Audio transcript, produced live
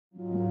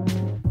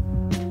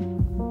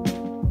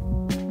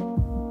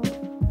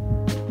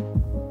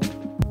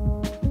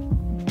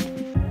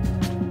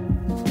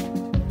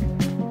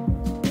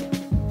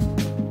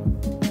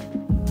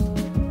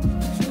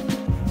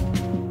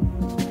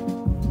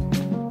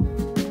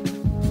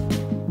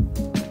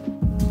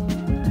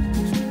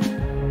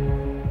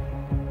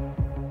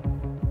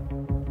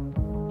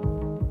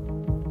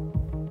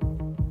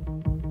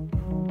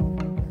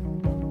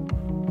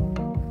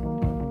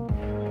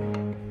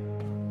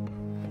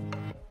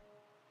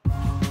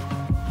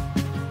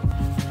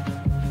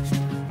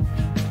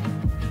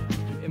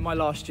In my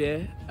last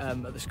year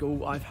at the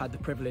school, I've had the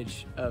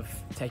privilege of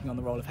taking on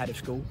the role of head of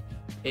school.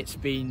 It's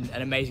been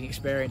an amazing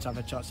experience. I've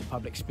had a chance to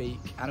public speak,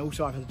 and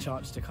also I've had a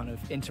chance to kind of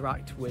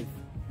interact with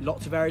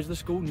lots of areas of the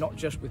school, not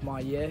just with my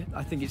year.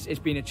 I think it's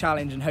been a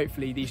challenge, and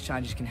hopefully these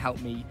challenges can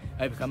help me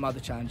overcome other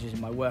challenges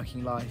in my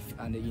working life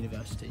and at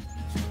university.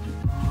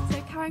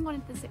 So carrying on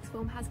into the sixth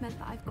form has meant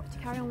that I've got to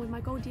carry on with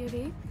my Gold DOV,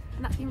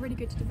 and that's been really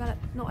good to develop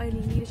not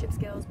only leadership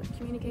skills but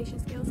communication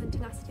skills and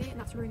tenacity, and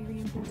that's really,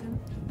 really important.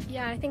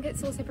 Yeah, I think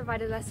it's also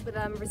provided us with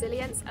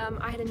resilience.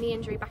 I had a knee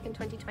injury back in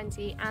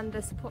 2020, and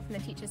the support from the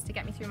teachers to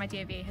get me through my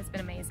DOV has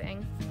been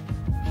amazing.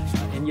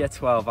 In year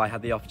 12 I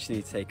had the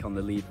opportunity to take on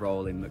the lead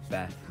role in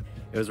Macbeth.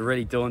 It was a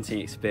really daunting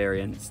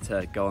experience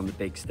to go on the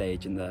big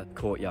stage in the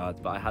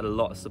courtyard, but I had a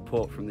lot of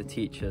support from the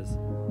teachers.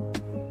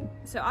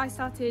 So I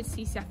started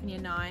CCF in year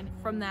 9.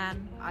 From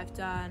then I've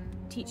done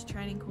teacher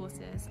training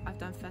courses, I've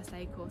done first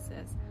aid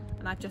courses,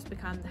 and I've just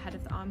become the head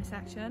of the army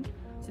section.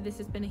 So this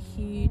has been a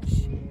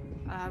huge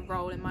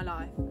role in my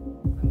life.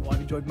 What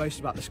I've enjoyed most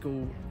about the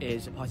school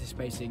is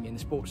participating in the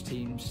sports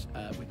teams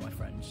with my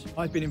friends.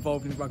 I've been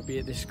involved in rugby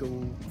at this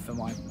school for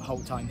my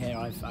whole time here.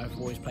 I've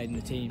always played in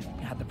the team.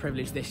 I had the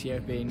privilege this year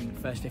of being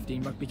first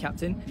 15 rugby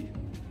captain.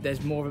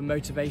 There's more of a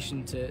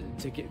motivation to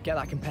get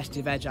that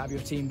competitive edge out of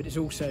your team, but it's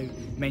also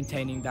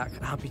maintaining that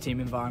happy team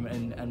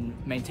environment and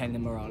maintaining the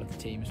morale of the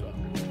team as well.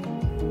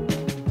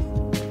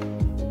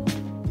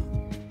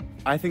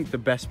 I think the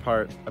best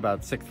part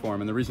about sixth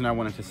form, and the reason I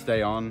wanted to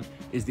stay on,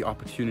 is the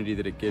opportunity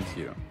that it gives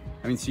you.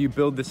 I mean, so you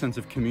build this sense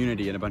of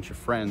community and a bunch of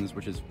friends,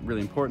 which is really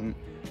important,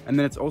 and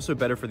then it's also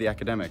better for the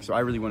academics. So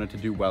I really wanted to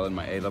do well in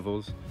my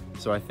A-levels,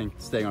 so I think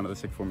staying on at the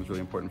sixth form is really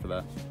important for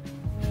that.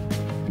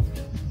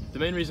 The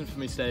main reason for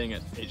me staying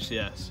at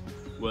HCS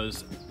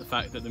was the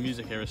fact that the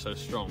music here is so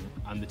strong,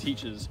 and the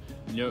teachers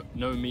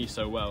know me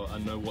so well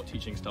and know what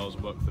teaching styles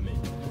work for me.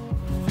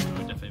 I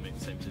would definitely make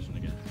the same decision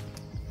again.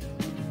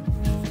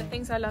 The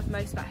things I love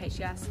most about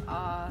HCS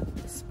are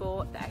the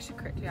sport, the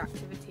extracurricular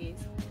activities,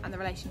 and the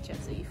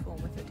relationships that you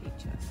form with your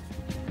teachers.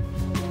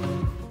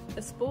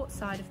 The sports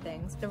side of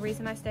things, the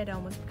reason I stayed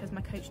on was because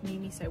my coach knew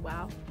me so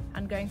well,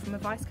 and going from a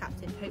vice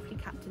captain to hopefully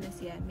captain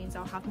this year means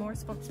I'll have more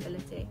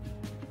responsibility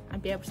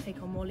and be able to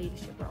take on more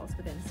leadership roles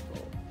within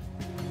sport.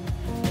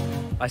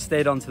 I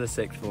stayed on to the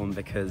sixth form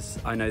because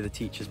I know the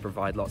teachers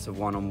provide lots of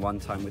one-on-one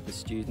time with the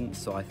students,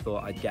 so I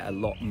thought I'd get a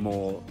lot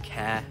more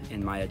care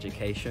in my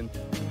education.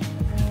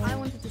 I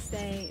wanted to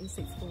stay in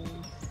sixth form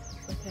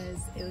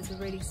because it was a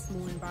really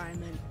small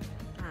environment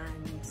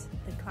and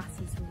the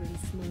classes were really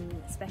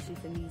small, especially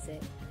for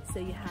music, so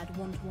you had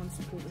one-to-one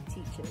support with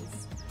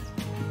teachers.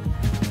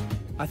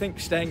 I think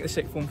staying at the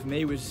sixth form for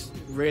me was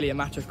really a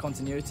matter of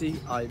continuity.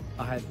 I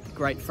had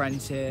great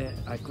friends here,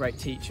 I had great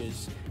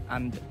teachers,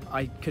 and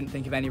I couldn't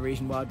think of any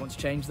reason why I'd want to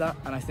change that.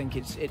 And I think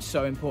it's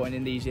so important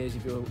in these years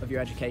of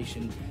your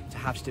education to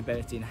have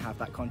stability and have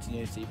that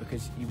continuity,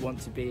 because you want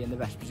to be in the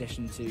best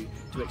position to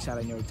excel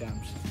in your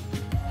exams.